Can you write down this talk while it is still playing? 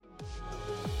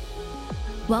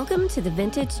Welcome to the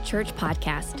Vintage Church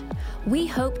Podcast. We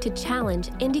hope to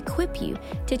challenge and equip you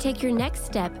to take your next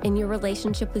step in your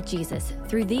relationship with Jesus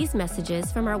through these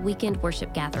messages from our weekend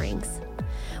worship gatherings.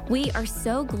 We are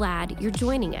so glad you're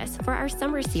joining us for our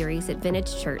summer series at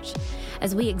Vintage Church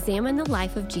as we examine the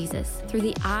life of Jesus through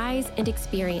the eyes and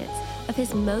experience of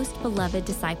his most beloved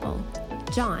disciple,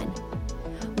 John.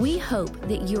 We hope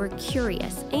that you are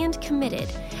curious and committed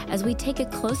as we take a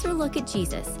closer look at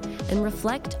Jesus and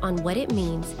reflect on what it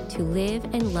means to live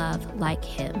and love like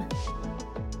him.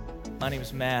 My name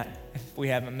is Matt. If we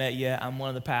haven't met yet, I'm one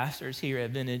of the pastors here at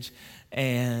Vintage,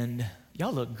 and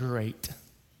y'all look great.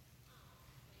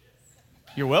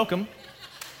 You're welcome.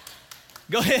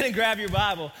 Go ahead and grab your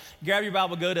Bible. Grab your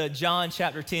Bible, go to John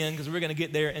chapter 10, because we're going to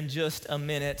get there in just a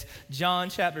minute. John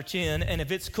chapter 10, and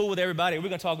if it's cool with everybody, we're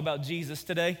going to talk about Jesus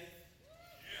today. Is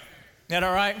that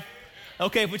all right?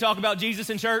 Okay, if we talk about Jesus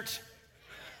in church,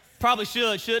 probably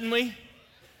should, shouldn't we?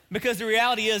 Because the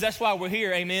reality is that's why we're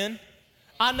here, amen?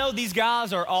 I know these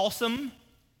guys are awesome.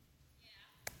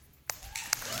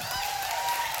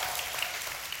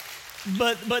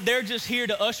 But they're just here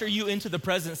to usher you into the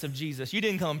presence of Jesus. You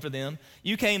didn't come for them.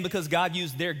 You came because God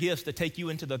used their gifts to take you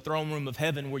into the throne room of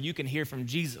heaven where you can hear from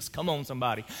Jesus. Come on,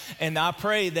 somebody. And I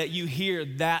pray that you hear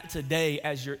that today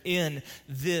as you're in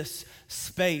this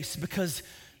space because,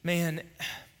 man,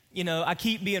 you know, I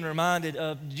keep being reminded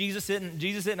of Jesus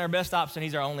isn't our best option.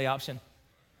 He's our only option.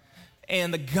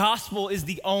 And the gospel is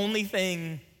the only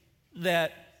thing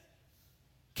that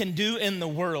can do in the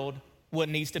world what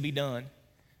needs to be done.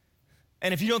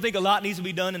 And if you don't think a lot needs to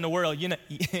be done in the world,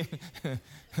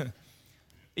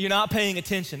 you're not paying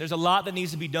attention. There's a lot that needs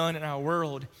to be done in our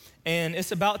world. And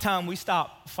it's about time we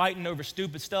stop fighting over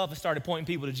stupid stuff and started pointing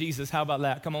people to Jesus. How about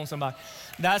that? Come on, somebody.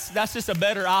 That's just a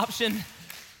better option.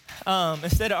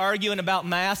 Instead of arguing about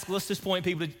masks, let's just point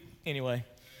people to, anyway.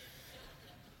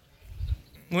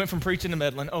 Went from preaching to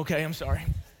meddling. Okay, I'm sorry.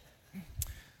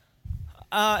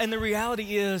 And the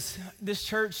reality is this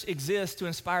church exists to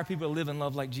inspire people to live and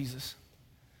love like Jesus.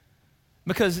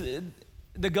 Because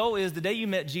the goal is the day you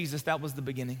met Jesus, that was the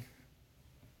beginning.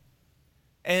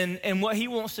 And what he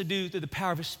wants to do through the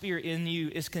power of his Spirit in you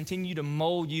is continue to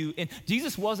mold you. And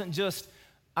Jesus wasn't just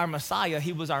our Messiah,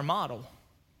 he was our model.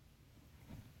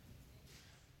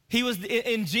 He was,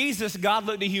 in Jesus, God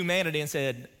looked at humanity and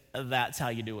said, that's how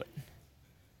you do it.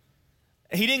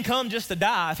 He didn't come just to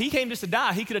die. If he came just to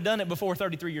die, he could have done it before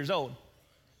 33 years old.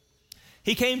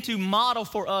 He came to model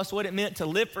for us what it meant to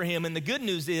live for him. And the good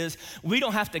news is we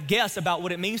don't have to guess about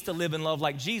what it means to live and love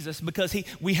like Jesus because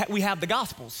we have the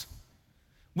Gospels.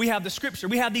 We have the Scripture.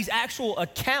 We have these actual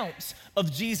accounts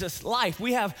of Jesus' life.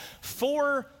 We have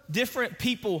 4 different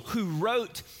people who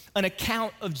wrote an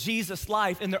account of Jesus'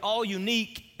 life, and they're all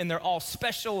unique, and they're all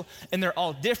special, and they're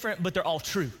all different, but they're all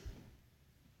true.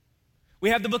 We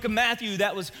have the book of Matthew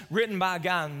that was written by a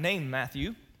guy named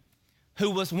Matthew, who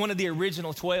was one of the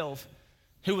original 12,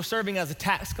 who was serving as a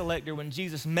tax collector when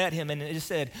Jesus met him, and it just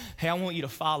said, hey, I want you to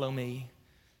follow me.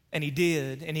 And he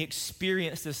did, and he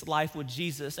experienced this life with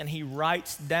Jesus, and he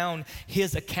writes down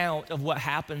his account of what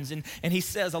happens, and he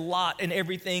says a lot, and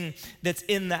everything that's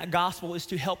in that gospel is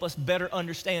to help us better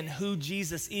understand who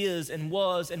Jesus is and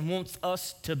was and wants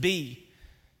us to be.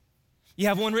 You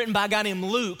have one written by a guy named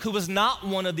Luke, who was not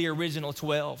one of the original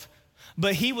 12,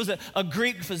 but he was a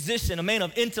Greek physician, a man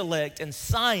of intellect and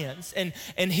science, and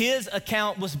his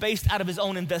account was based out of his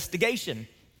own investigation.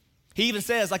 He even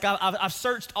says, like, I've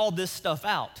searched all this stuff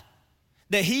out,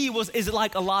 that is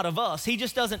like a lot of us. He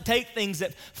just doesn't take things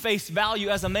at face value.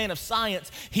 As a man of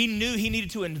science, he knew he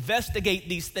needed to investigate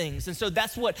these things, and so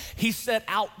that's what he set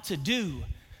out to do.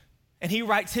 And he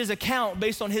writes his account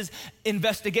based on his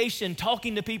investigation,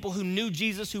 talking to people who knew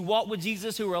Jesus, who walked with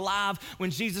Jesus, who were alive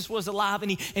when Jesus was alive. And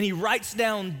he writes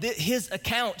down his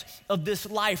account of this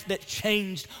life that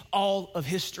changed all of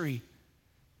history.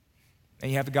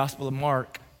 And you have the Gospel of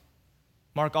Mark.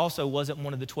 Mark also wasn't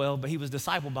one of the 12, but he was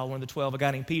discipled by one of the 12, a guy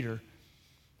named Peter.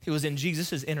 He was in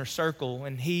Jesus' inner circle,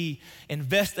 and he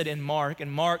invested in Mark,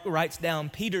 and Mark writes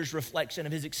down Peter's reflection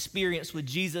of his experience with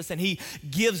Jesus, and he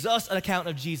gives us an account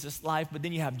of Jesus' life. But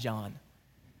then you have John.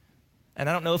 And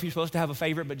I don't know if you're supposed to have a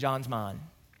favorite, but John's mine.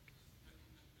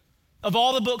 Of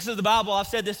all the books of the Bible, I've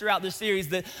said this throughout this series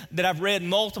that I've read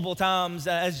multiple times,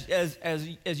 as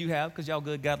you have, because y'all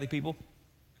good, godly people.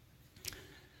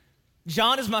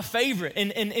 John is my favorite,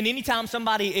 and anytime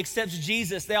somebody accepts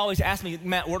Jesus, they always ask me,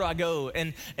 Matt, where do I go?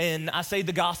 And I say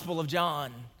the Gospel of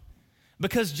John.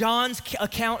 Because John's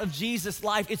account of Jesus'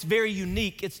 life, it's very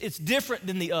unique. It's different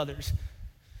than the others.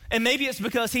 And maybe it's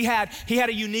because he had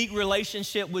a unique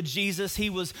relationship with Jesus. He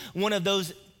was one of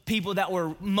those people that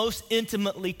were most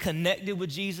intimately connected with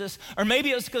Jesus. Or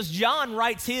maybe it was because John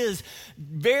writes his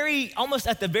almost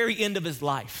at the very end of his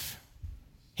life.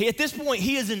 At this point,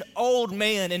 he is an old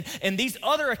man, and these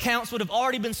other accounts would have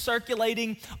already been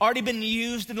circulating, already been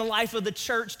used in the life of the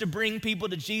church to bring people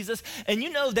to Jesus. And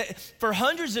you know that for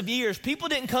hundreds of years, people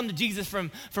didn't come to Jesus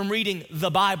from reading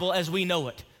the Bible as we know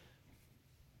it,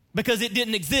 because it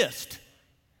didn't exist.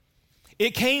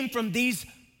 It came from these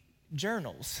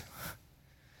journals,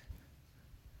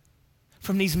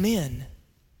 from these men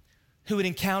who had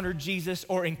encountered Jesus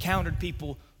or encountered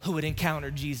people who had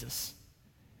encountered Jesus.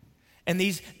 And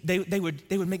they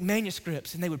would make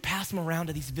manuscripts and they would pass them around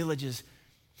to these villages,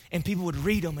 and people would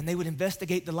read them and they would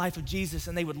investigate the life of Jesus,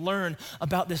 and they would learn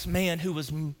about this man who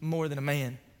was more than a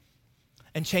man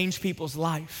and change people's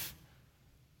life.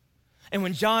 And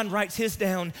when John writes his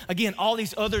down, again, all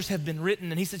these others have been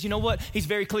written, and he says, you know what? He's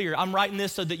very clear. I'm writing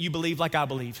this so that you believe like I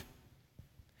believe.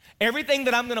 Everything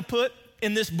that I'm gonna put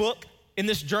in this book, in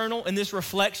this journal, in this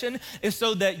reflection, is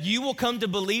so that you will come to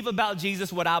believe about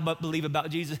Jesus what I believe about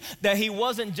Jesus, that he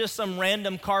wasn't just some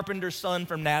random carpenter's son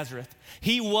from Nazareth.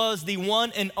 He was the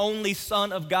one and only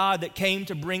Son of God that came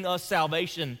to bring us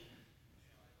salvation.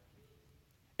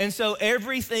 And so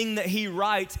everything that he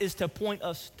writes is to point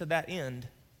us to that end.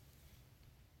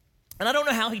 And I don't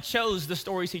know how he chose the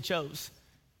stories he chose.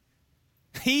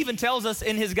 He even tells us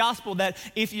in his gospel that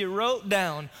if you wrote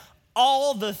down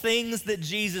all the things that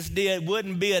Jesus did,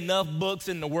 wouldn't be enough books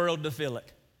in the world to fill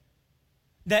it.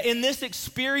 That in this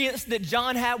experience that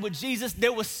John had with Jesus,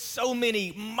 there was so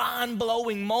many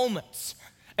mind-blowing moments.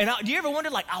 And do you ever wonder,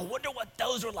 like, I wonder what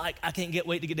those were like? I can't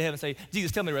wait to get to heaven and say,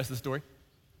 Jesus, tell me the rest of the story.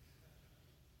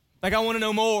 Like, I want to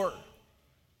know more.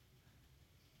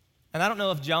 And I don't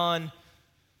know if John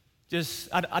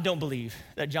I don't believe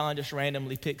that John just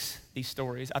randomly picks these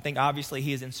stories. I think obviously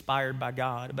he is inspired by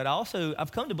God, but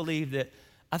I've come to believe that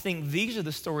I think these are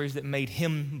the stories that made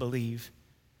him believe.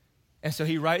 And so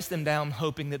he writes them down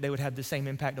hoping that they would have the same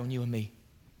impact on you and me.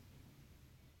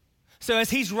 So as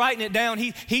he's writing it down,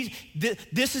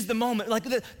 this is the moment. Like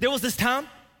there was this time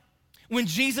when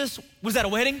Jesus was at a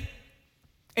wedding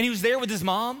and he was there with his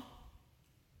mom,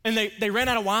 and they ran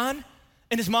out of wine.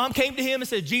 And his mom came to him and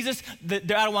said, Jesus,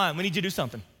 they're out of wine. We need you to do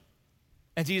something.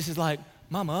 And Jesus is like,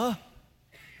 Mama,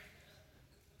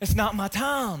 it's not my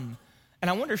time. And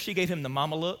I wonder if she gave him the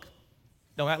mama look.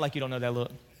 Don't act like you don't know that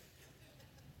look.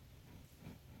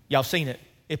 Y'all seen it.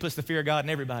 It puts the fear of God in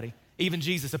everybody, even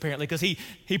Jesus apparently, because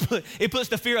it puts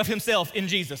the fear of himself in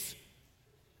Jesus.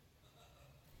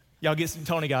 Y'all get some,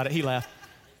 Tony got it, he laughed.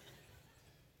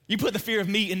 You put the fear of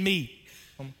me in me.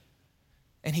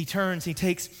 And he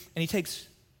takes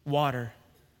water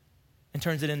and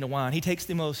turns it into wine. He takes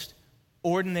the most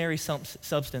ordinary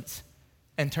substance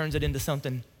and turns it into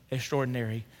something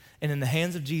extraordinary. And in the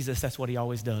hands of Jesus, that's what he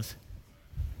always does.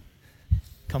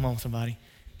 Come on, somebody.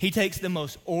 He takes the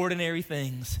most ordinary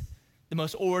things, the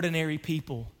most ordinary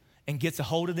people, and gets a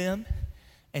hold of them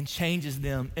and changes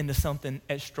them into something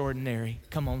extraordinary.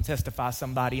 Come on, testify,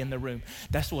 somebody in the room.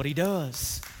 That's what he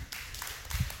does.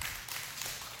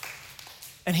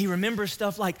 And he remembers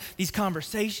stuff like these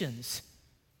conversations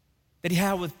that he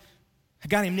had with a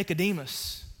guy named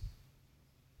Nicodemus,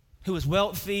 who was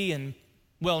wealthy and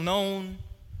well-known,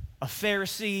 a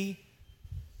Pharisee.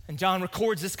 And John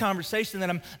records this conversation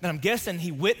that I'm guessing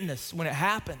he witnessed when it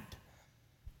happened.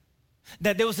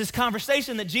 That there was this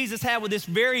conversation that Jesus had with this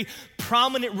very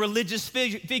prominent religious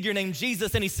figure named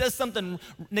Jesus, and he says something,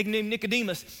 named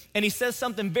Nicodemus, and he says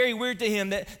something very weird to him,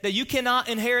 that you cannot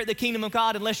inherit the kingdom of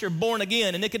God unless you're born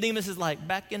again. And Nicodemus is like,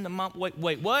 back in the mom,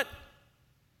 wait, what?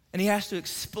 And he has to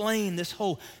explain this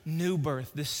whole new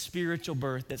birth, this spiritual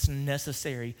birth that's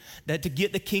necessary. That to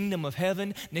get the kingdom of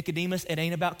heaven, Nicodemus, it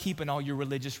ain't about keeping all your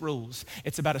religious rules.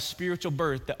 It's about a spiritual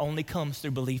birth that only comes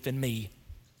through belief in me.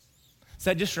 So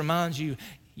that just reminds you,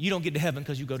 you don't get to heaven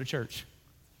because you go to church.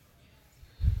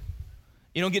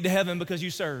 You don't get to heaven because you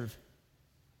serve.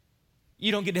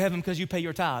 You don't get to heaven because you pay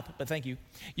your tithe, but thank you.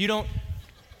 You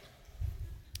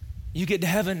get to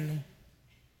heaven.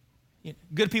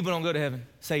 Good people don't go to heaven.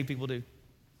 Saved people do.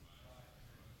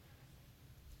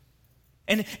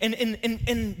 And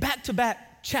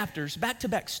back-to-back chapters,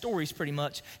 back-to-back stories pretty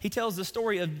much, he tells the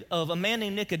story of a man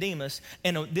named Nicodemus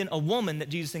and then a woman that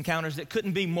Jesus encounters that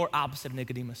couldn't be more opposite of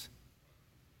Nicodemus.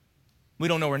 We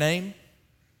don't know her name.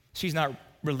 She's not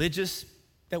religious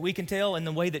that we can tell in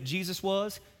the way that Jesus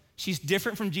was. She's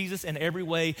different from Jesus in every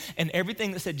way, and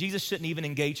everything that said Jesus shouldn't even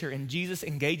engage her. And Jesus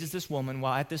engages this woman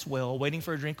while at this well, waiting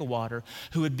for a drink of water,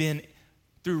 who had been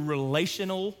through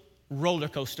relational roller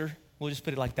coaster. We'll just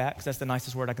put it like that, because that's the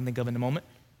nicest word I can think of in the moment.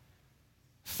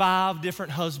 5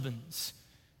 different husbands,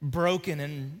 broken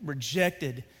and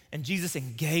rejected. And Jesus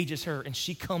engages her, and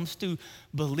she comes to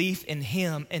belief in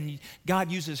him. And God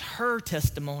uses her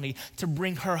testimony to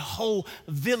bring her whole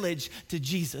village to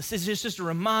Jesus. It's just a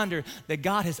reminder that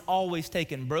God has always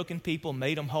taken broken people,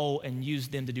 made them whole, and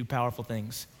used them to do powerful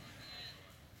things.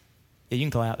 Yeah, you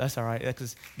can clap. That's all right.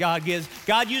 Because God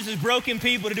uses broken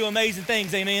people to do amazing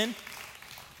things. Amen.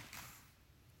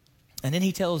 And then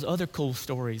he tells other cool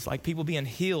stories, like people being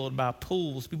healed by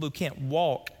pools, people who can't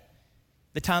walk.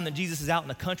 The time that Jesus is out in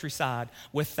the countryside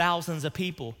with thousands of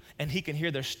people, and he can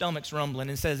hear their stomachs rumbling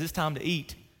and says, it's time to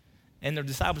eat. And their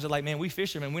disciples are like, man, we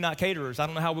fishermen, we're not caterers. I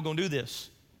don't know how we're going to do this.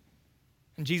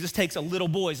 And Jesus takes a little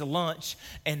boy's lunch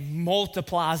and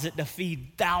multiplies it to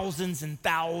feed thousands and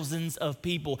thousands of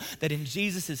people. That in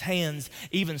Jesus' hands,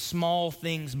 even small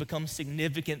things become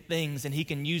significant things, and he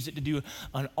can use it to do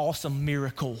an awesome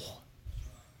miracle.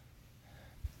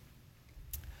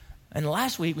 And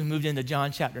last week, we moved into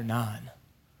John chapter 9.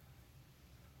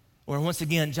 Where once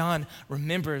again, John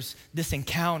remembers this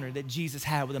encounter that Jesus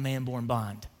had with a man born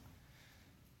blind.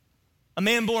 A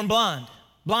man born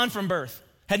blind from birth,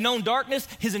 had known darkness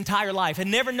his entire life, had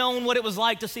never known what it was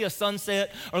like to see a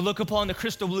sunset or look upon the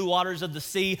crystal blue waters of the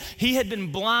sea. He had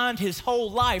been blind his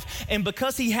whole life, and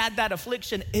because he had that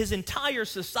affliction, his entire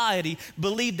society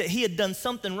believed that he had done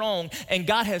something wrong, and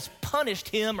God has punished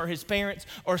him or his parents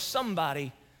or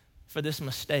somebody for this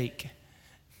mistake.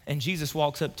 And Jesus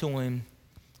walks up to him,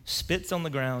 spits on the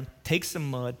ground, takes some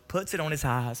mud, puts it on his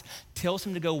eyes, tells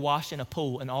him to go wash in a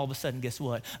pool, and all of a sudden, guess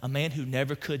what? A man who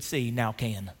never could see now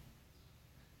can.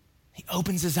 He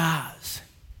opens his eyes.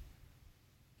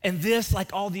 And this,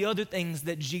 like all the other things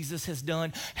that Jesus has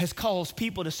done, has caused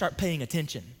people to start paying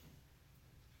attention.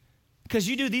 Because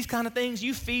you do these kind of things,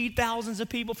 you feed thousands of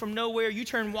people from nowhere, you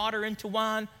turn water into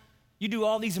wine, you do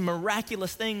all these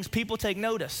miraculous things, people take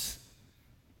notice.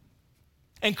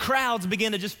 And crowds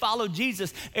began to just follow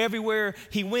Jesus everywhere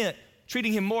he went,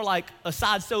 treating him more like a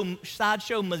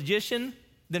sideshow magician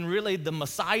than really the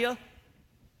Messiah.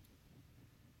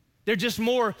 They're just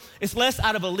more, it's less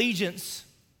out of allegiance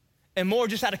and more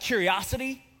just out of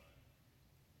curiosity.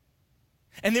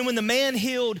 And then when the man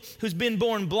healed who's been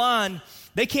born blind,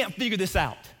 they can't figure this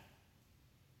out.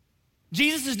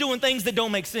 Jesus is doing things that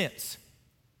don't make sense.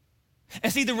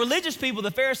 And see, the religious people,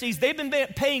 the Pharisees, they've been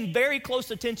paying very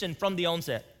close attention from the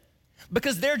onset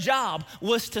because their job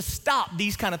was to stop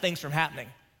these kind of things from happening.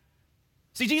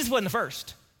 See, Jesus wasn't the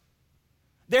first.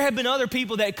 There have been other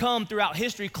people that come throughout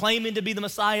history claiming to be the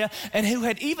Messiah and who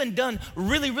had even done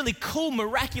really, really cool,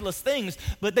 miraculous things,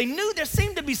 but they knew there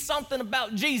seemed to be something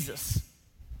about Jesus.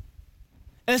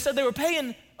 And so they were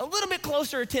paying a little bit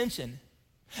closer attention.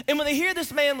 And when they hear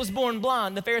this man was born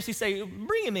blind, the Pharisees say,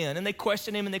 bring him in. And they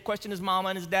question him, and they question his mama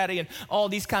and his daddy and all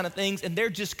these kind of things, and they're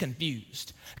just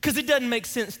confused because it doesn't make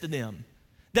sense to them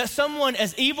that someone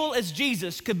as evil as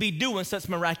Jesus could be doing such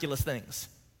miraculous things.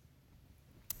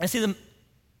 And see,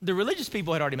 the religious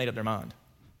people had already made up their mind.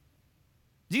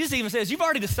 Jesus even says, you've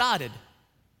already decided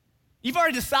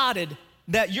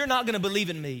that you're not going to believe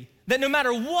in me, that no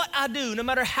matter what I do, no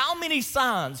matter how many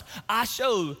signs I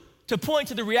show to point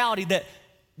to the reality that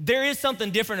there is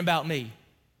something different about me.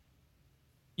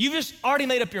 You've just already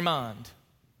made up your mind.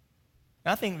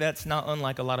 I think that's not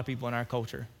unlike a lot of people in our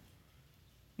culture.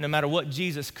 No matter what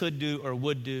Jesus could do or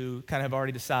would do, kind of have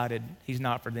already decided he's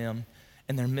not for them,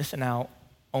 and they're missing out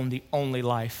on the only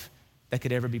life that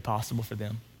could ever be possible for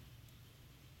them.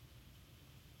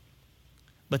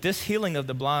 But this healing of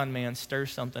the blind man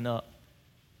stirs something up.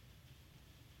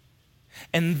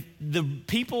 And the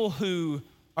people who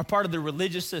are part of the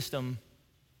religious system,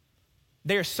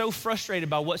 they are so frustrated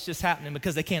by what's just happening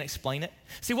because they can't explain it.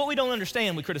 See, what we don't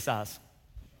understand, we criticize.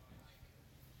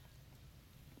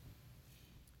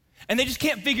 And they just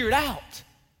can't figure it out.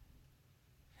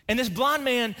 And this blind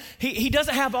man, he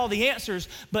doesn't have all the answers,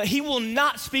 but he will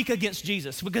not speak against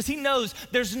Jesus because he knows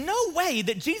there's no way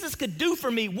that Jesus could do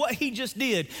for me what he just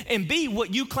did and be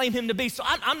what you claim him to be. So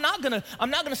I'm not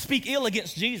gonna speak ill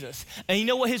against Jesus. And you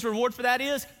know what his reward for that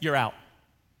is? You're out.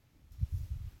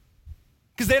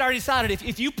 Because they'd already decided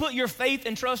if you put your faith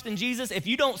and trust in Jesus, if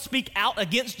you don't speak out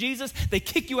against Jesus, they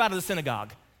kick you out of the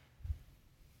synagogue.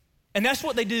 And that's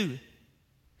what they do.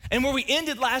 And where we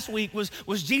ended last week was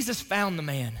Jesus found the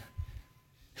man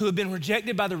who had been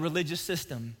rejected by the religious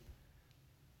system.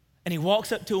 And he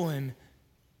walks up to him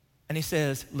and he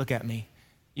says, look at me.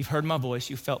 You've heard my voice.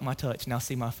 You felt my touch. Now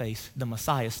see my face. The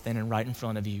Messiah is standing right in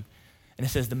front of you. And it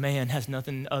says the man has no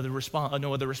other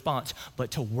response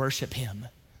but to worship him.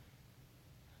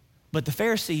 But the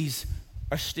Pharisees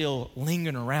are still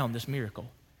lingering around this miracle.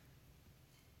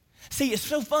 See, it's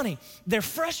so funny. They're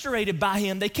frustrated by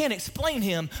him. They can't explain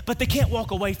him, but they can't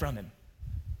walk away from him.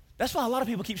 That's why a lot of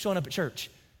people keep showing up at church.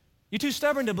 You're too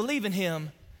stubborn to believe in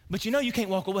him, but you know you can't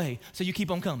walk away, so you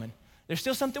keep on coming. There's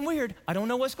still something weird. I don't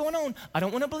know what's going on. I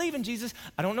don't want to believe in Jesus.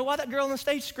 I don't know why that girl on the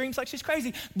stage screams like she's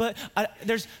crazy, but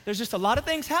there's just a lot of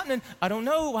things happening. I don't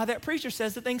know why that preacher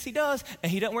says the things he does,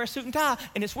 and he doesn't wear a suit and tie,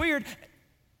 and it's weird.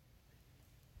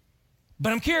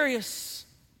 But I'm curious.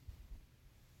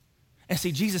 And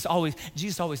see, Jesus always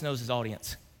knows his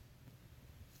audience.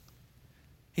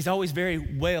 He's always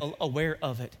very well aware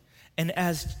of it. And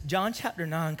as John chapter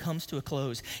 9 comes to a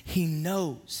close, he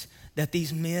knows that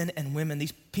these men and women,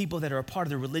 these people that are a part of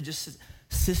the religious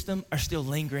system are still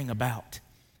lingering about.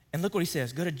 And look what he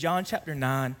says. Go to John chapter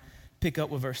 9, pick up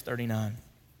with verse 39.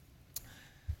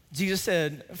 Jesus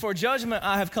said, "For judgment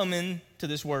I have come into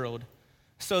this world,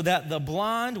 so that the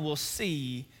blind will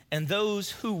see, and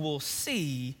those who will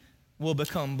see will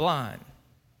become blind."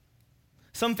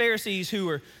 Some Pharisees who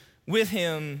were with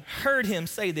him heard him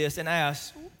say this and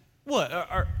asked, "What,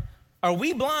 are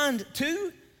we blind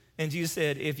too?" And Jesus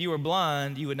said, "If you were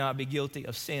blind, you would not be guilty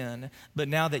of sin. But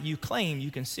now that you claim you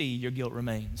can see, your guilt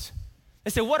remains." They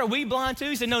said, "What, are we blind too?"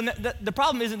 He said, "No, the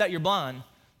problem isn't that you're blind.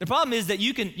 The problem is that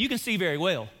you can see very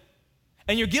well.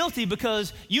 And you're guilty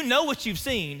because you know what you've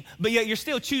seen, but yet you're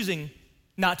still choosing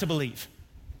not to believe."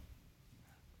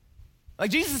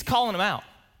 Like Jesus is calling them out.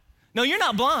 No, you're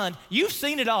not blind. You've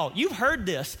seen it all. You've heard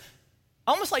this.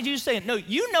 Almost like Jesus saying, no,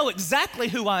 you know exactly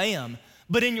who I am.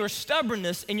 But in your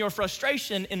stubbornness, in your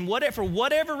frustration, for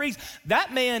whatever reason,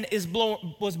 that man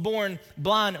was born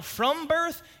blind from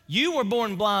birth. You were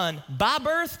born blind by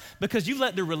birth because you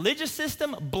let the religious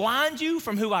system blind you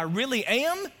from who I really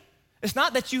am. It's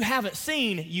not that you haven't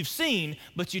seen, you've seen,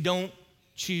 but you don't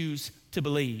choose to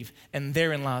believe. And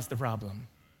therein lies the problem.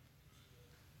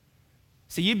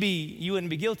 See, you wouldn't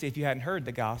be guilty if you hadn't heard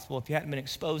the gospel, if you hadn't been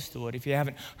exposed to it, if you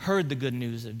haven't heard the good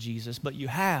news of Jesus, but you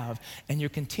have, and you're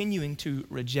continuing to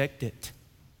reject it.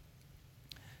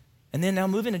 And then now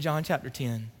move into John chapter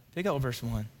 10. Pick up verse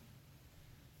 1.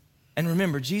 And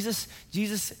remember, Jesus,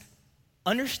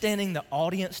 understanding the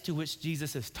audience to which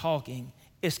Jesus is talking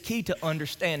is key to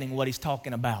understanding what he's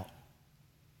talking about.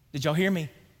 Did y'all hear me?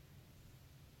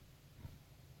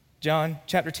 John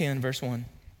chapter 10, verse 1.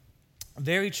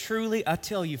 "Very truly I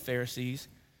tell you, Pharisees,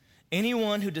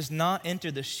 anyone who does not enter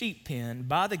the sheep pen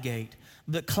by the gate,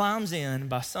 but climbs in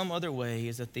by some other way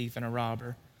is a thief and a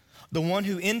robber. The one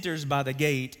who enters by the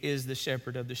gate is the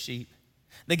shepherd of the sheep.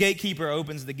 The gatekeeper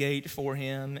opens the gate for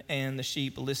him, and the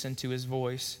sheep listen to his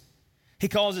voice. He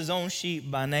calls his own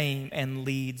sheep by name and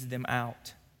leads them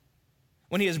out.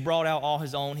 When he has brought out all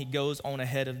his own, he goes on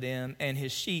ahead of them, and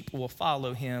his sheep will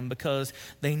follow him because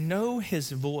they know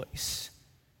his voice.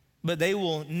 But they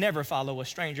will never follow a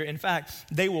stranger. In fact,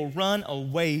 they will run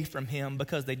away from him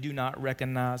because they do not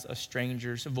recognize a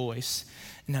stranger's voice."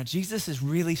 Now, Jesus is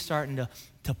really starting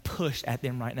to push at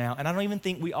them right now. And I don't even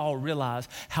think we all realize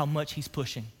how much he's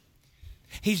pushing.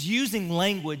 He's using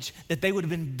language that they would have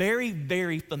been very,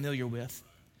 very familiar with.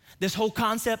 This whole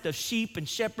concept of sheep and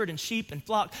shepherd and sheep and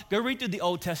flock. Go read through the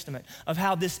Old Testament of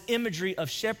how this imagery of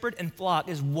shepherd and flock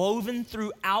is woven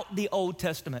throughout the Old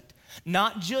Testament.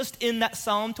 Not just in that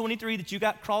Psalm 23 that you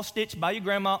got cross-stitched by your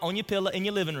grandma on your pillow in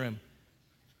your living room.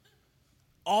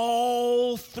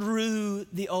 All through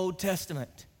the Old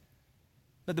Testament.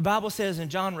 But the Bible says, and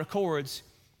John records,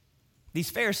 these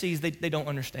Pharisees, they don't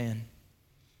understand.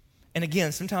 And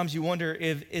again, sometimes you wonder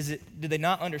do they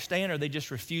not understand or are they just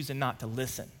refusing not to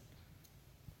listen?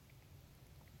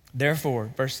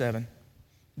 Therefore, verse 7,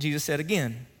 Jesus said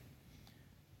again,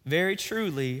 "Very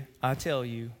truly I tell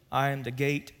you, I am the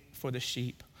gate for the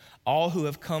sheep. All who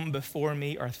have come before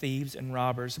me are thieves and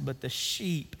robbers, but the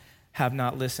sheep have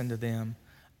not listened to them.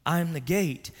 I am the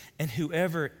gate, and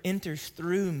whoever enters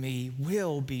through me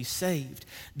will be saved.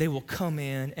 They will come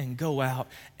in and go out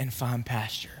and find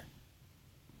pasture."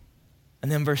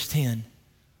 And then verse 10,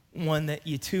 one that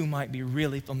you too might be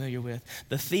really familiar with.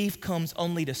 "The thief comes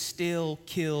only to steal,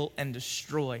 kill, and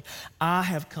destroy. I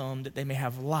have come that they may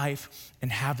have life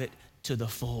and have it to the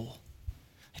full."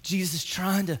 Jesus is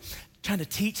trying to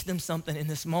teach them something in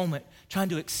this moment, trying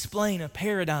to explain a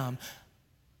paradigm,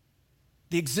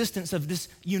 the existence of this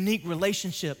unique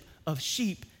relationship of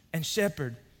sheep and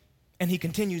shepherd. And he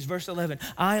continues, verse 11,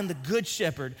 "I am the good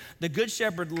shepherd. The good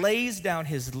shepherd lays down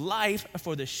his life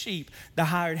for the sheep. The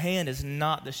hired hand is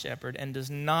not the shepherd and does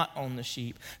not own the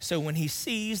sheep. So when he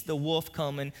sees the wolf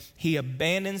coming, he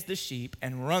abandons the sheep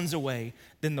and runs away.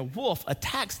 Then the wolf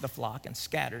attacks the flock and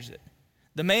scatters it.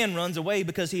 The man runs away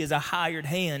because he is a hired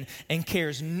hand and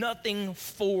cares nothing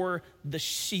for the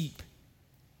sheep."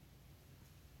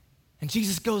 And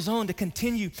Jesus goes on to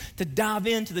continue to dive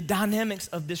into the dynamics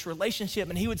of this relationship.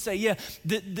 And he would say, yeah,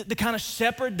 the kind of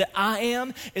shepherd that I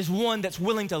am is one that's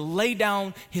willing to lay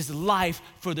down his life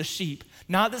for the sheep.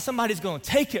 Not that somebody's going to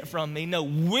take it from me. No,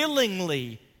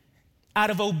 willingly, out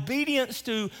of obedience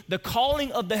to the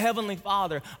calling of the Heavenly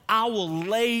Father, I will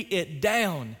lay it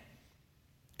down.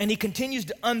 And he continues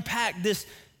to unpack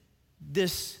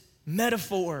this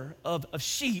metaphor of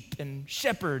sheep and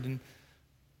shepherd, and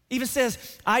even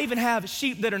says, I even have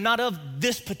sheep that are not of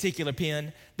this particular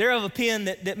pen. They're of a pen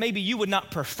that maybe you would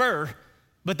not prefer,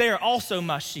 but they are also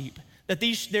my sheep. That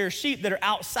there are sheep that are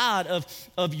outside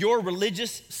of your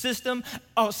religious system,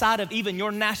 outside of even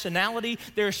your nationality.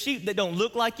 There are sheep that don't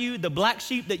look like you. The black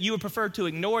sheep that you would prefer to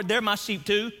ignore, they're my sheep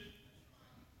too.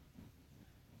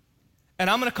 And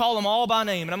I'm gonna call them all by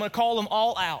name, and I'm gonna call them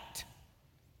all out.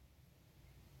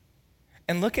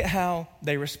 And look at how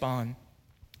they respond.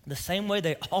 The same way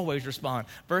they always respond.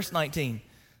 Verse 19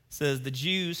 says, the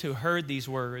Jews who heard these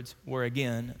words were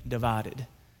again divided.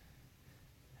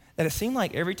 That it seemed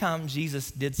like every time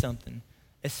Jesus did something,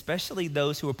 especially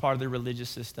those who were part of the religious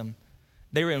system,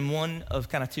 they were in one of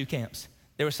kind of two camps.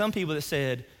 There were some people that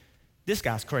said, this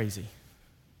guy's crazy.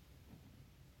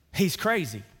 He's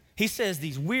crazy. He says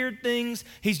these weird things.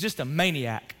 He's just a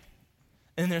maniac.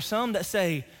 And there's some that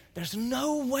say, there's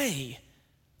no way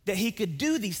that he could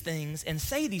do these things and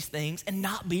say these things and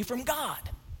not be from God.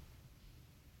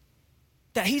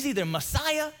 That he's either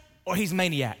Messiah or he's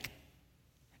maniac.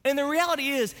 And the reality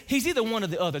is, he's either one or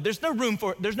the other. There's no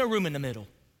room in the middle.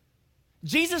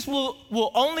 Jesus will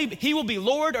be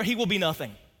Lord or he will be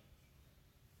nothing.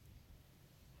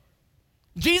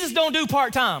 Jesus don't do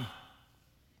part-time.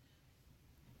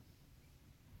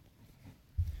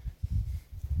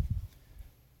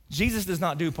 Jesus does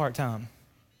not do part-time.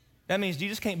 That means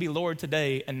Jesus can't be Lord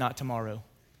today and not tomorrow.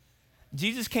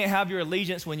 Jesus can't have your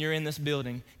allegiance when you're in this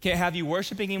building. Can't have you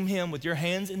worshiping him with your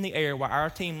hands in the air while our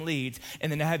team leads, and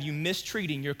then have you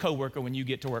mistreating your coworker when you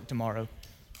get to work tomorrow.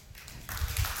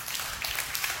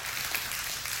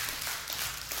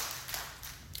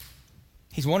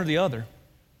 He's one or the other.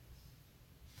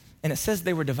 And it says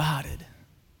they were divided.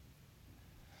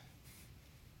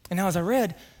 And now as I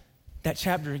read that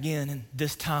chapter again, and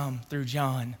this time through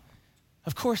John,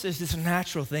 of course, there's this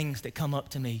natural things that come up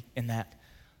to me in that.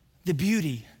 The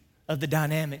beauty of the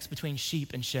dynamics between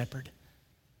sheep and shepherd.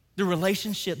 The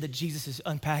relationship that Jesus is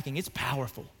unpacking, it's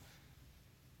powerful.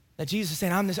 That Jesus is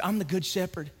saying, I'm the good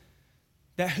shepherd.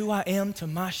 That who I am to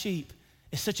my sheep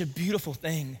is such a beautiful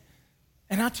thing.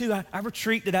 And I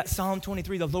retreat to that Psalm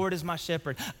 23, the Lord is my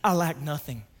shepherd. I lack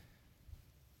nothing.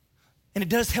 And it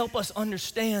does help us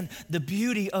understand the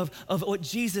beauty of what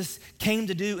Jesus came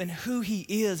to do and who he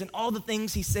is and all the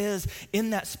things he says in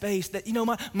that space. That,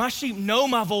 my sheep know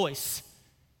my voice.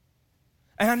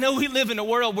 And I know we live in a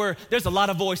world where there's a lot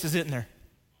of voices, isn't there?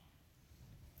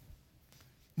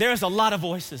 There's a lot of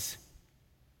voices.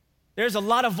 There's a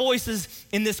lot of voices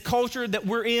in this culture that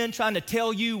we're in trying to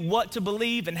tell you what to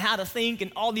believe and how to think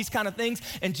and all these kind of things.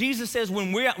 And Jesus says,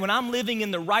 when I'm living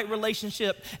in the right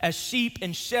relationship as sheep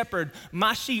and shepherd,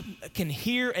 my sheep can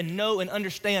hear and know and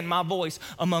understand my voice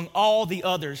among all the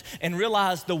others and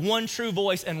realize the one true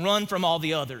voice and run from all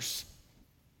the others.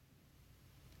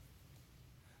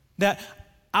 That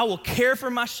I will care for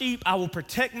my sheep. I will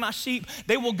protect my sheep.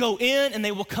 They will go in and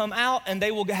they will come out and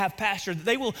they will have pasture.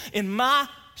 They will, in my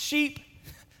sheep,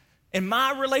 in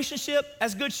my relationship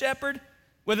as good shepherd,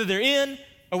 whether they're in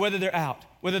or whether they're out,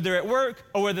 whether they're at work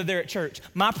or whether they're at church,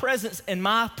 my presence and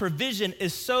my provision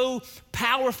is so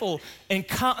powerful and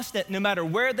constant no matter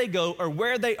where they go or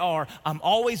where they are. I'm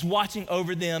always watching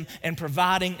over them and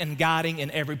providing and guiding in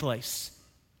every place.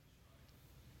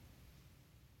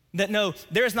 That no,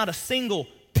 there's not a single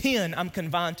pen I'm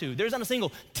confined to. There's not a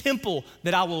single temple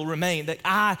that I will remain, that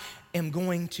I am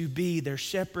going to be their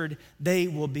shepherd. They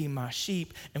will be my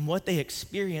sheep, and what they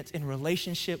experience in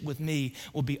relationship with me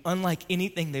will be unlike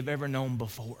anything they've ever known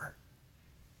before.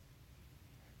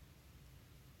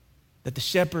 That the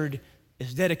shepherd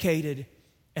is dedicated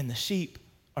and the sheep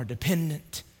are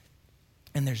dependent,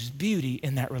 and there's beauty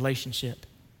in that relationship.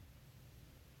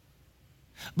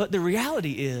 But the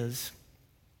reality is,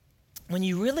 when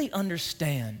you really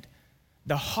understand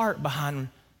the heart behind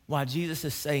why Jesus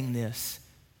is saying this,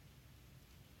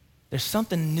 there's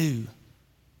something new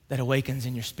that awakens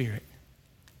in your spirit.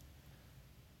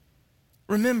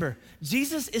 Remember,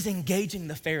 Jesus is engaging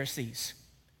the Pharisees,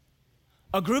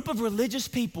 a group of religious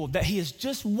people that he has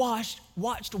just watched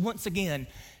once again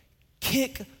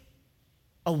kick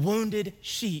a wounded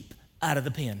sheep out of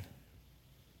the pen.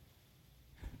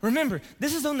 Remember,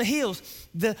 this is on the heels.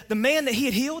 The man that he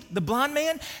had healed, the blind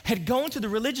man, had gone to the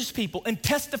religious people and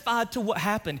testified to what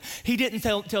happened. He didn't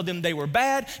tell them they were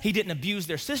bad. He didn't abuse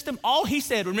their system. All he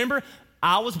said, remember,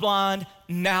 I was blind,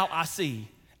 now I see.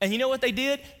 And you know what they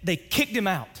did? They kicked him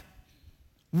out.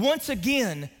 Once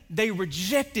again, they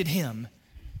rejected him.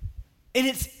 And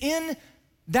it's in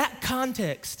that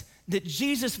context that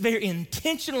Jesus very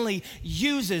intentionally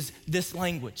uses this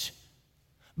language.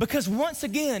 Because once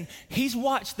again, he's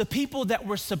watched the people that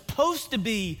were supposed to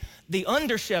be the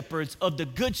under-shepherds of the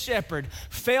good shepherd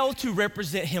fail to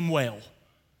represent him well.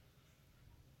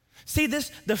 See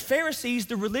this, the Pharisees,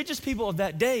 the religious people of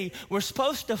that day, were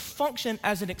supposed to function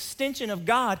as an extension of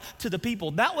God to the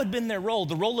people. That would have been their role,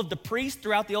 the role of the priest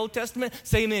throughout the Old Testament.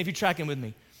 Say amen if you're tracking with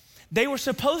me. They were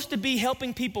supposed to be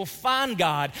helping people find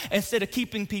God instead of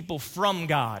keeping people from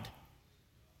God.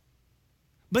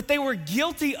 But they were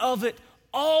guilty of it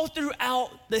all throughout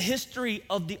the history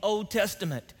of the Old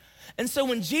Testament. And so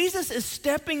when Jesus is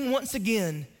stepping once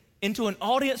again into an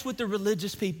audience with the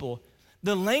religious people,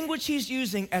 the language he's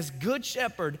using as good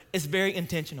shepherd is very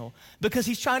intentional because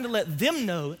he's trying to let them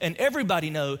know and everybody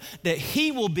know that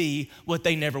he will be what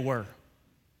they never were.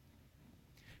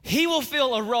 He will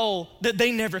fill a role that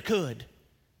they never could.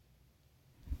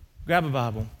 Grab a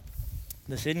Bible.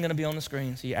 This isn't gonna be on the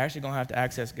screen, so you're actually gonna have to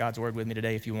access God's word with me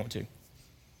today if you want to.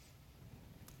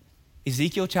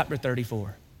 Ezekiel chapter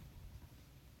 34.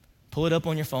 Pull it up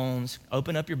on your phones,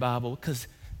 open up your Bible, because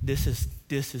this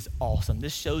is awesome.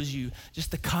 This shows you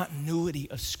just the continuity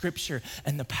of Scripture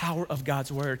and the power of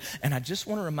God's word. And I just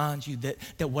want to remind you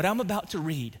that what I'm about to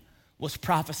read was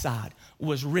prophesied,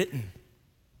 was written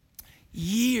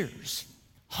years,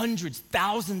 hundreds,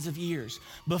 thousands of years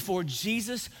before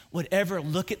Jesus would ever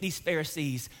look at these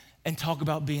Pharisees and talk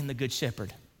about being the good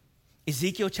shepherd.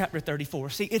 Ezekiel chapter 34.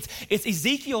 See, it's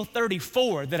Ezekiel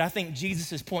 34 that I think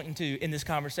Jesus is pointing to in this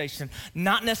conversation,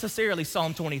 not necessarily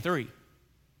Psalm 23.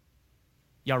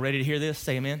 Y'all ready to hear this?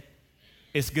 Say amen.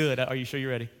 It's good. Are you sure you're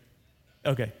ready?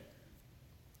 Okay.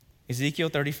 Ezekiel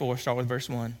 34, start with verse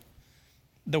 1.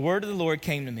 The word of the Lord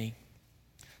came to me.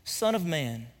 Son of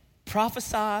man,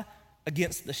 prophesy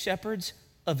against the shepherds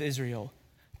of Israel.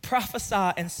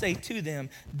 Prophesy and say to them,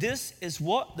 this is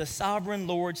what the sovereign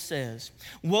Lord says.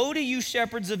 Woe to you,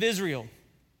 shepherds of Israel,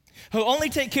 who only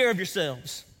take care of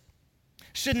yourselves.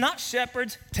 Should not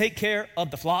shepherds take care of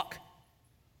the flock?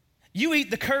 You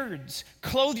eat the curds,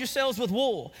 clothe yourselves with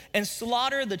wool, and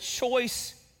slaughter the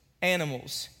choice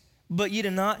animals, but you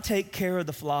do not take care of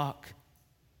the flock.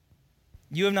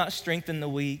 You have not strengthened the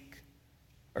weak,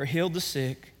 or healed the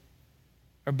sick,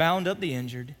 or bound up the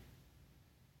injured.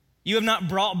 You have not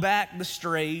brought back the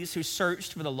strays who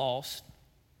searched for the lost.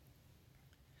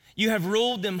 You have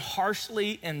ruled them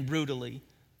harshly and brutally.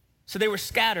 So they were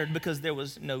scattered because there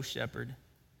was no shepherd.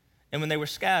 And when they were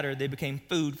scattered, they became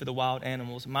food for the wild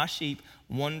animals. My sheep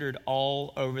wandered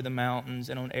all over the mountains,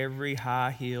 and on every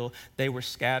high hill they were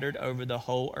scattered over the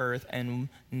whole earth, and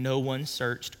no one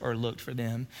searched or looked for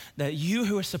them. That you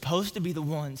who are supposed to be the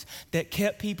ones that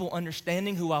kept people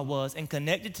understanding who I was and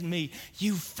connected to me,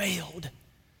 you failed.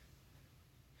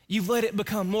 You've let it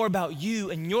become more about you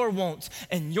and your wants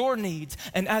and your needs.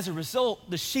 And as a result,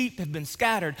 the sheep have been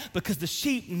scattered because the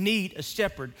sheep need a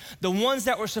shepherd. The ones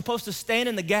that were supposed to stand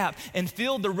in the gap and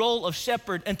fill the role of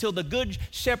shepherd until the good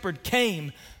shepherd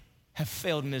came have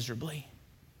failed miserably.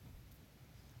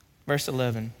 Verse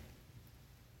 11,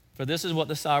 for this is what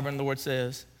the sovereign Lord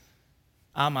says,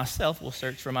 I myself will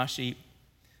search for my sheep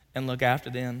and look after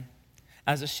them.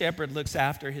 As a shepherd looks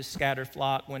after his scattered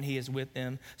flock when he is with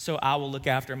them, so I will look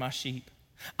after my sheep.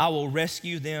 I will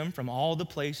rescue them from all the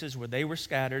places where they were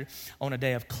scattered on a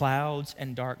day of clouds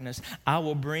and darkness. I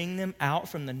will bring them out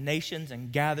from the nations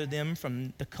and gather them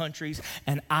from the countries,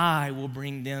 and I will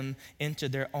bring them into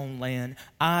their own land.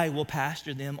 I will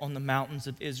pasture them on the mountains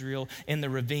of Israel, in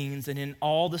the ravines, and in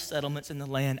all the settlements in the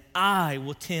land. I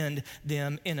will tend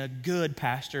them in a good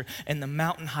pasture, and the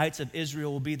mountain heights of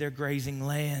Israel will be their grazing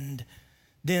land.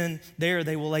 Then there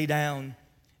they will lay down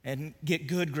and get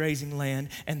good grazing land,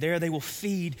 and there they will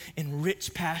feed in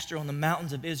rich pasture on the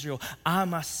mountains of Israel. I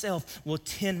myself will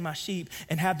tend my sheep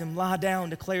and have them lie down,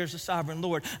 declares the sovereign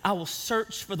Lord. I will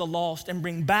search for the lost and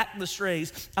bring back the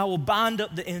strays. I will bind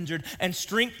up the injured and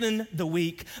strengthen the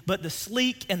weak, but the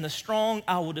sleek and the strong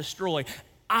I will destroy.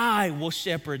 I will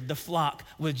shepherd the flock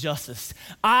with justice.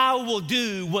 I will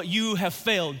do what you have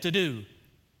failed to do.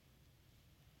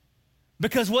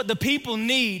 Because what the people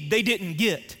need, they didn't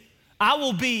get. I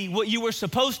will be what you were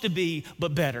supposed to be,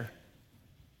 but better.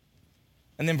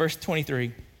 And then verse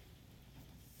 23,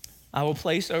 I will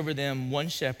place over them one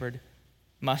shepherd,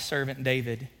 my servant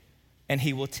David, and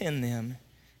he will tend them.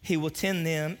 He will tend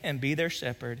them and be their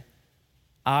shepherd.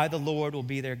 I, the Lord, will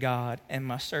be their God, and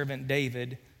my servant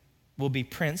David will be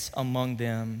prince among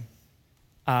them.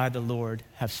 I, the Lord,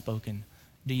 have spoken.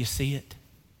 Do you see it?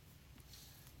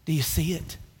 Do you see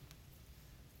it?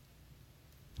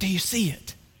 Do you see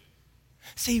it?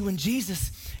 See, when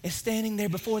Jesus is standing there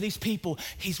before these people,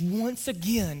 he's once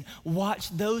again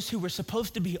watched those who were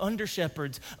supposed to be under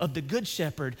shepherds of the good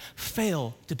shepherd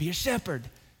fail to be a shepherd.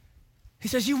 He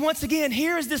says, you once again,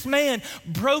 here is this man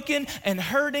broken and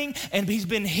hurting, and he's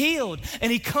been healed.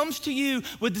 And he comes to you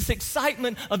with this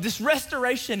excitement of this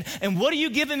restoration. And what do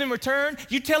you give him in return?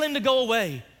 You tell him to go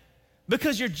away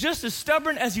because you're just as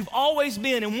stubborn as you've always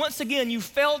been. And once again, you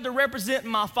failed to represent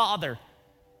my Father.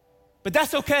 But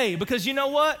that's okay, because you know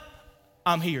what?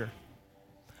 I'm here.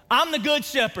 I'm the good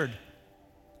shepherd.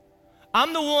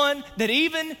 I'm the one that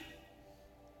even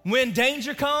when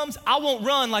danger comes, I won't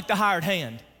run like the hired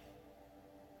hand.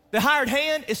 The hired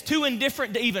hand is too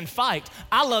indifferent to even fight.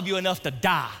 I love you enough to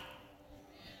die.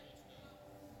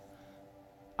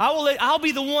 I'll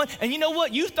be the one, and you know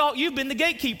what? You thought you've been the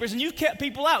gatekeepers and you've kept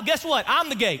people out. Guess what? I'm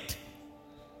the gate.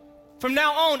 From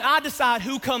now on, I decide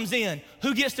who comes in,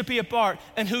 who gets to be a part,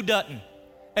 and who doesn't.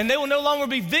 And they will no longer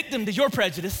be victim to your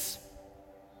prejudice.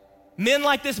 Men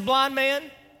like this blind man,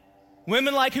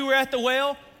 women like who were at the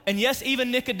well, and yes,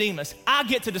 even Nicodemus. I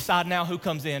get to decide now who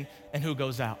comes in and who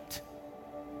goes out.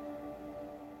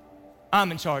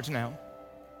 I'm in charge now.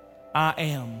 I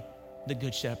am the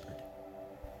good shepherd.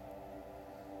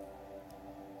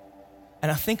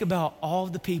 And I think about all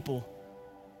the people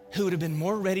who would have been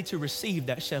more ready to receive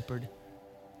that shepherd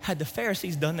had the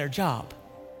Pharisees done their job.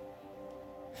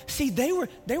 See, they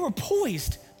were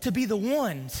poised to be the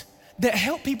ones that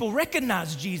help people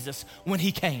recognize Jesus when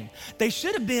he came. They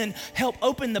should have been help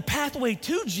open the pathway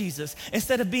to Jesus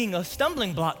instead of being a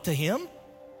stumbling block to him.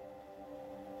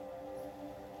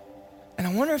 And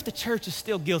I wonder if the church is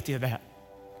still guilty of that.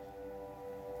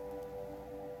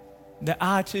 That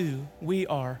I too, we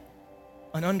are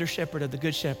an under shepherd of the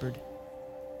good shepherd.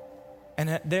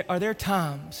 And are there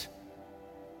times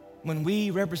when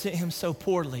we represent him so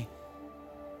poorly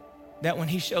that when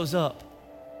he shows up,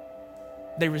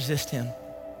 they resist him?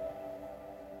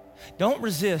 Don't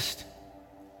resist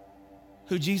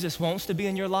who Jesus wants to be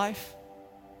in your life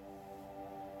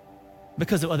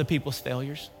because of other people's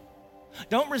failures.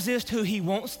 Don't resist who he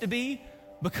wants to be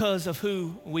because of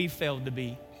who we failed to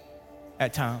be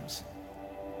at times.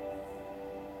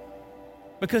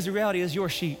 Because the reality is, you're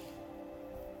sheep,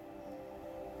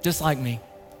 just like me,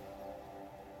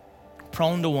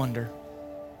 prone to wander,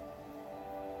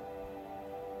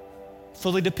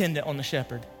 fully dependent on the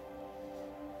shepherd.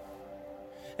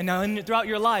 And now throughout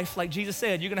your life, like Jesus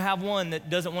said, you're gonna have one that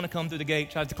doesn't wanna come through the gate,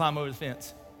 tries to climb over the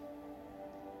fence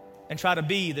and try to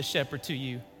be the shepherd to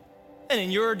you. And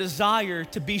in your desire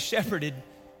to be shepherded,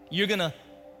 you're gonna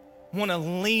wanna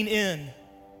lean in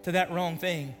to that wrong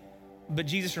thing. But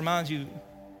Jesus reminds you,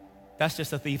 that's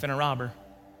just a thief and a robber.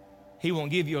 He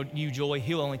won't give you joy,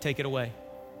 he'll only take it away.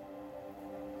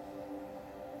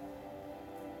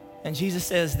 And Jesus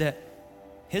says that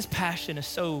his passion is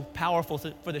so powerful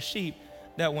for the sheep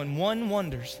that when one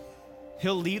wanders,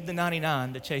 he'll leave the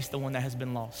 99 to chase the one that has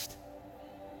been lost.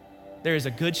 There is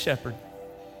a good shepherd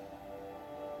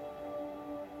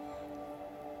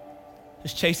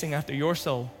who's chasing after your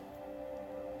soul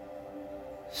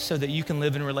so that you can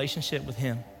live in relationship with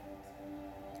him.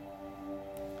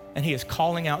 And he is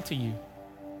calling out to you,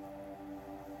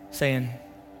 saying,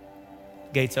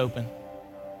 gates open.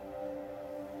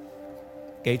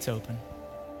 Gates open.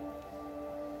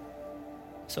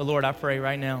 So Lord, I pray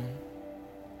right now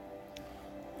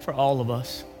for all of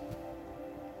us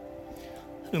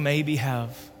who maybe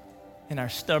have, in our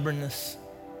stubbornness,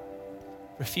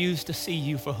 refused to see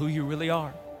you for who you really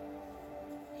are,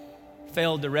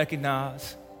 failed to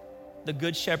recognize the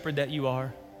good shepherd that you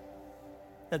are,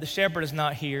 that the shepherd is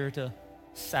not here to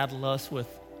saddle us with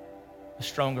a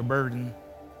stronger burden,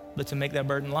 but to make that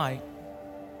burden light.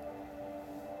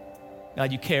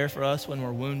 God, you care for us when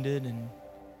we're wounded, and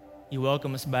you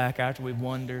welcome us back after we've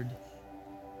wandered.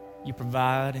 You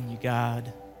provide and you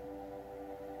guide,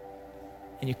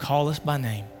 and you call us by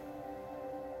name.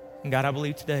 And God, I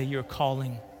believe today you're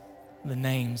calling the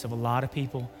names of a lot of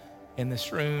people in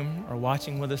this room or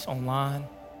watching with us online,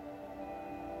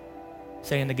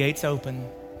 saying the gate's open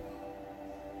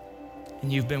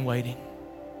and you've been waiting.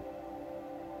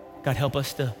 God, help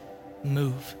us to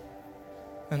move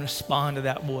and respond to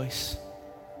that voice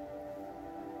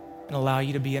and allow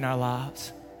you to be in our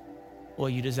lives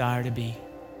what you desire to be.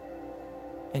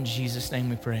 In Jesus' name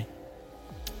we pray.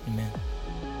 Amen.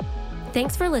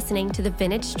 Thanks for listening to the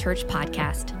Vintage Church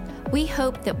Podcast. We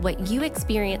hope that what you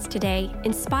experience today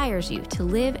inspires you to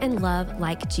live and love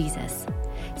like Jesus.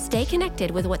 Stay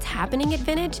connected with what's happening at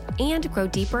Vintage and grow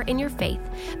deeper in your faith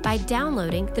by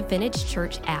downloading the Vintage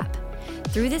Church app.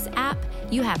 Through this app,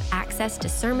 you have access to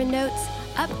sermon notes,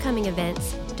 upcoming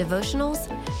events, devotionals,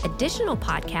 additional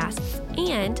podcasts,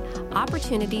 and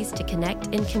opportunities to connect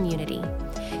in community.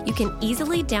 You can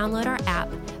easily download our app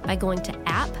by going to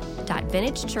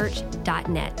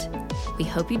app.vintagechurch.net. We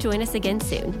hope you join us again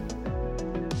soon.